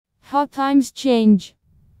How times change.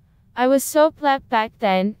 I was so pleb back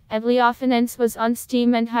then, and Leo Finance was on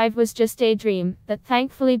Steem and HIVE was just a dream, that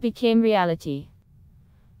thankfully became reality.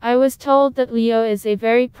 I was told that Leo is a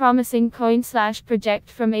very promising coin/project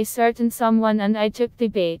from a certain someone and I took the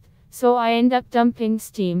bait, so I end up dumping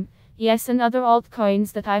Steem, yes, and other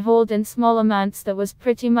altcoins that I hold in small amounts that was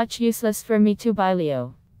pretty much useless for me to buy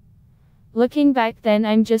Leo. Looking back then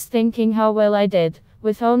I'm just thinking how well I did,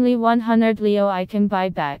 with only 100 Leo I can buy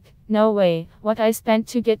back. No way, what I spent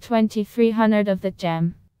to get 2300 of that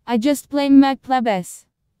gem. I just blame my plebs.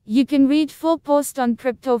 You can read full post on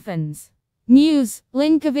CryptoFans News,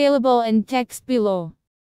 link available in text below.